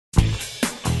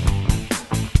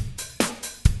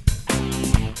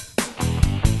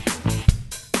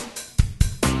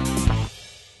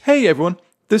Hey everyone,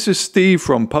 this is Steve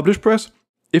from PublishPress.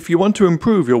 If you want to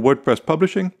improve your WordPress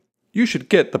publishing, you should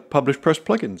get the PublishPress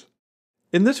plugins.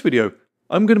 In this video,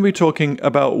 I'm going to be talking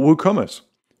about WooCommerce,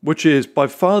 which is by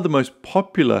far the most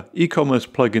popular e-commerce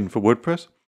plugin for WordPress.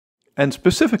 And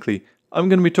specifically, I'm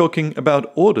going to be talking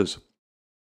about orders.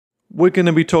 We're going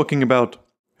to be talking about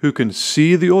who can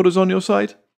see the orders on your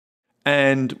site,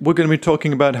 and we're going to be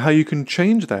talking about how you can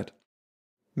change that.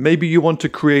 Maybe you want to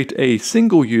create a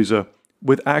single user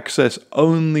with access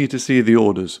only to see the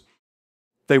orders.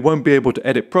 They won't be able to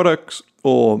edit products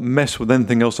or mess with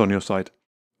anything else on your site.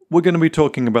 We're going to be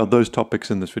talking about those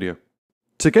topics in this video.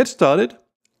 To get started,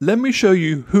 let me show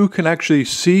you who can actually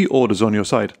see orders on your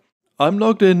site. I'm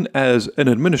logged in as an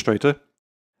administrator,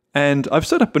 and I've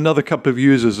set up another couple of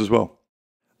users as well.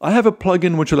 I have a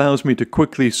plugin which allows me to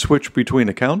quickly switch between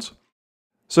accounts.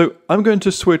 So I'm going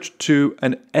to switch to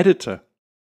an editor,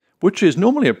 which is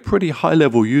normally a pretty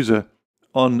high-level user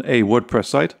on a WordPress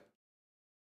site.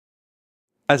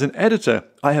 As an editor,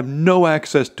 I have no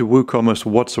access to WooCommerce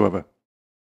whatsoever.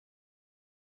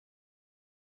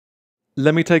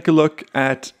 Let me take a look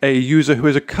at a user who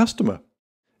is a customer.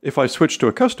 If I switch to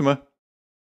a customer,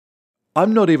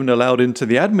 I'm not even allowed into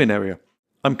the admin area.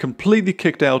 I'm completely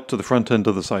kicked out to the front end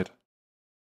of the site.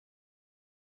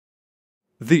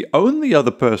 The only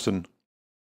other person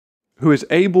who is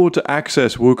able to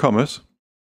access WooCommerce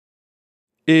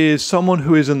is someone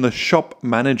who is in the shop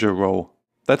manager role.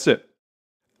 That's it.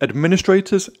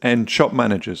 Administrators and shop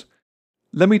managers.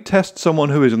 Let me test someone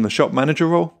who is in the shop manager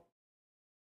role.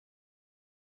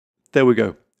 There we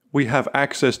go. We have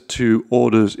access to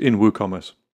orders in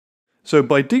WooCommerce. So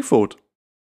by default,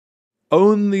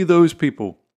 only those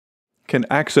people can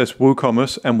access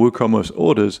WooCommerce and WooCommerce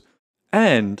orders,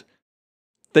 and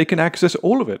they can access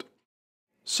all of it.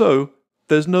 So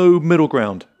there's no middle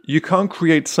ground. You can't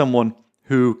create someone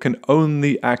who can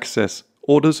only access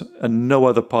orders and no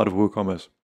other part of WooCommerce.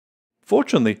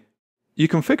 Fortunately, you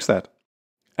can fix that.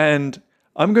 And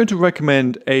I'm going to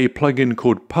recommend a plugin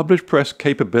called PublishPress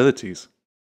Capabilities.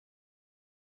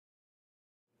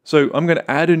 So I'm going to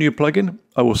add a new plugin.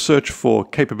 I will search for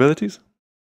capabilities.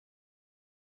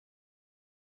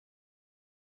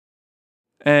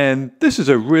 And this is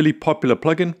a really popular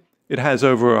plugin. It has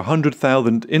over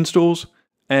 100,000 installs,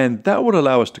 and that would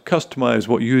allow us to customize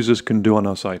what users can do on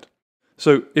our site.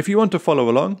 So if you want to follow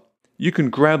along, you can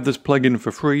grab this plugin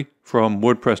for free from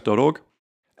wordpress.org.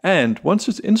 And once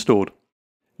it's installed,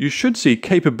 you should see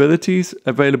capabilities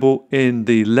available in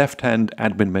the left-hand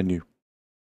admin menu.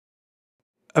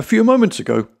 A few moments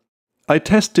ago, I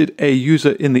tested a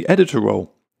user in the editor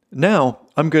role. Now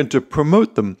I'm going to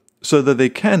promote them so that they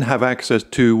can have access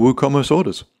to WooCommerce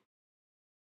orders.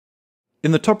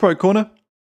 In the top right corner,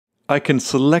 I can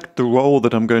select the role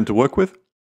that I'm going to work with.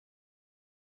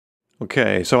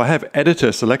 Okay, so I have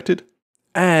editor selected,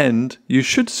 and you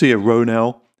should see a row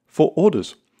now for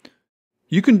orders.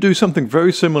 You can do something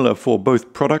very similar for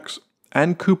both products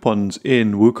and coupons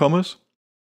in WooCommerce.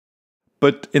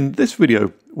 But in this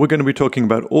video, we're going to be talking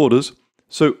about orders.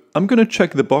 So I'm going to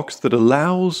check the box that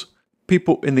allows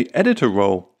people in the editor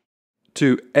role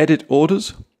to edit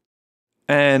orders.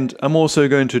 And I'm also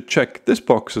going to check this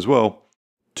box as well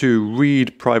to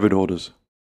read private orders.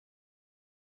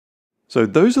 So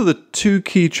those are the two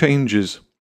key changes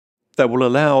that will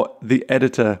allow the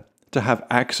editor to have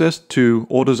access to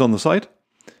orders on the site.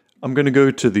 I'm going to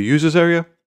go to the users area.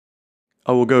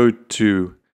 I will go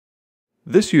to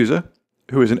this user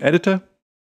who is an editor.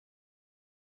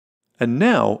 And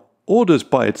now orders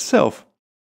by itself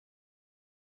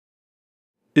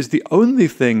is the only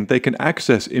thing they can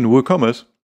access in WooCommerce,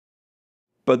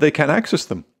 but they can access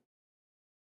them.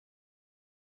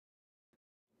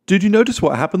 Did you notice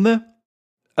what happened there?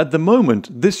 At the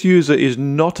moment, this user is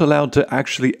not allowed to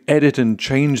actually edit and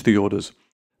change the orders.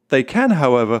 They can,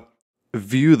 however,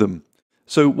 view them.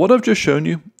 So what I've just shown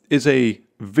you is a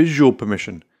visual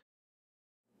permission.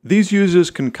 These users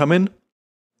can come in,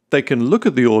 they can look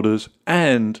at the orders,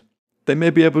 and they may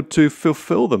be able to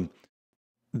fulfill them.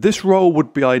 This role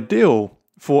would be ideal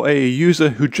for a user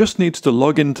who just needs to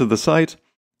log into the site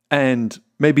and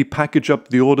maybe package up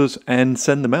the orders and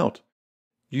send them out.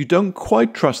 You don't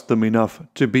quite trust them enough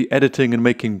to be editing and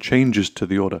making changes to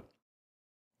the order.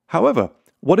 However,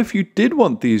 what if you did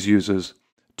want these users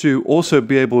to also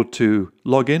be able to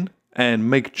log in and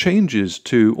make changes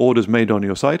to orders made on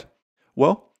your site?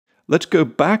 Well, let's go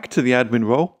back to the admin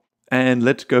role and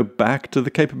let's go back to the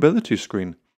capabilities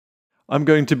screen. I'm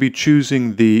going to be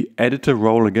choosing the editor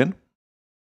role again.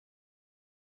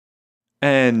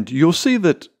 And you'll see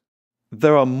that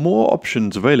there are more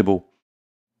options available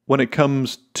when it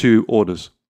comes to orders.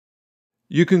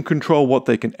 You can control what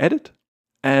they can edit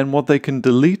and what they can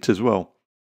delete as well.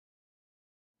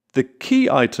 The key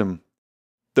item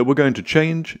that we're going to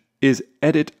change is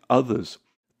edit others.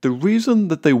 The reason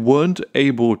that they weren't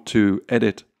able to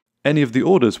edit any of the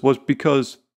orders was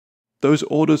because those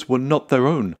orders were not their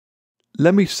own.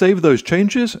 Let me save those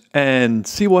changes and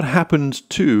see what happens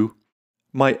to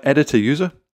my editor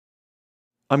user.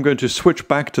 I'm going to switch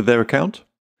back to their account.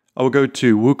 I will go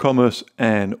to WooCommerce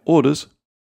and Orders.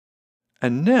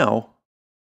 And now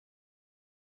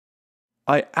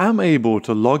I am able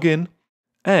to log in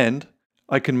and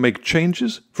I can make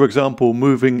changes, for example,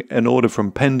 moving an order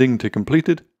from pending to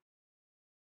completed.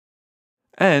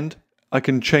 And I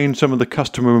can change some of the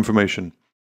customer information.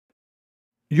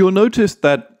 You'll notice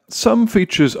that some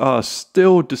features are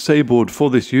still disabled for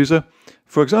this user.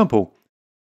 For example,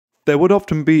 there would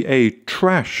often be a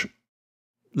trash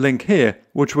link here,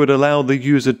 which would allow the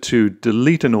user to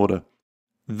delete an order.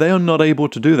 They are not able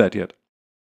to do that yet.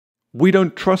 We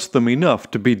don't trust them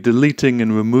enough to be deleting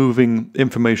and removing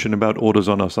information about orders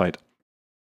on our site.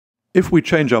 If we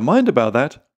change our mind about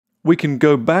that, we can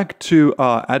go back to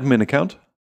our admin account.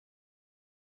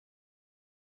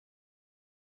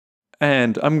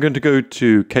 And I'm going to go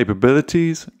to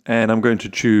Capabilities, and I'm going to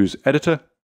choose Editor.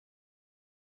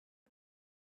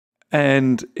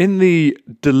 And in the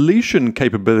Deletion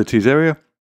Capabilities area,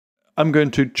 I'm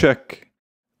going to check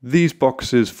these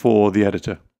boxes for the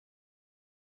editor.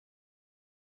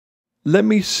 Let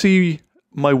me see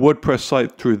my WordPress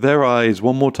site through their eyes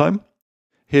one more time.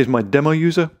 Here's my demo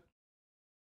user.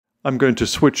 I'm going to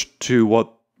switch to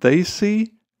what they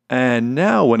see. And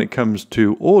now when it comes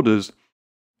to orders,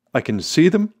 I can see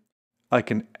them, I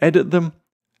can edit them,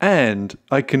 and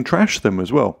I can trash them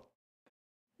as well.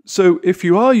 So if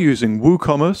you are using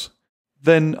WooCommerce,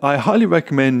 then I highly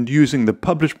recommend using the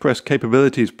Publish Press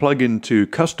Capabilities plugin to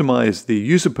customize the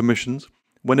user permissions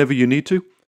whenever you need to.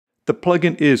 The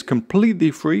plugin is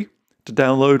completely free to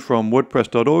download from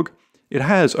WordPress.org. It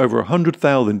has over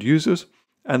 100,000 users,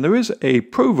 and there is a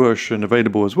pro version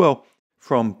available as well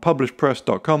from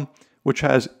PublishPress.com, which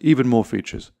has even more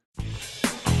features.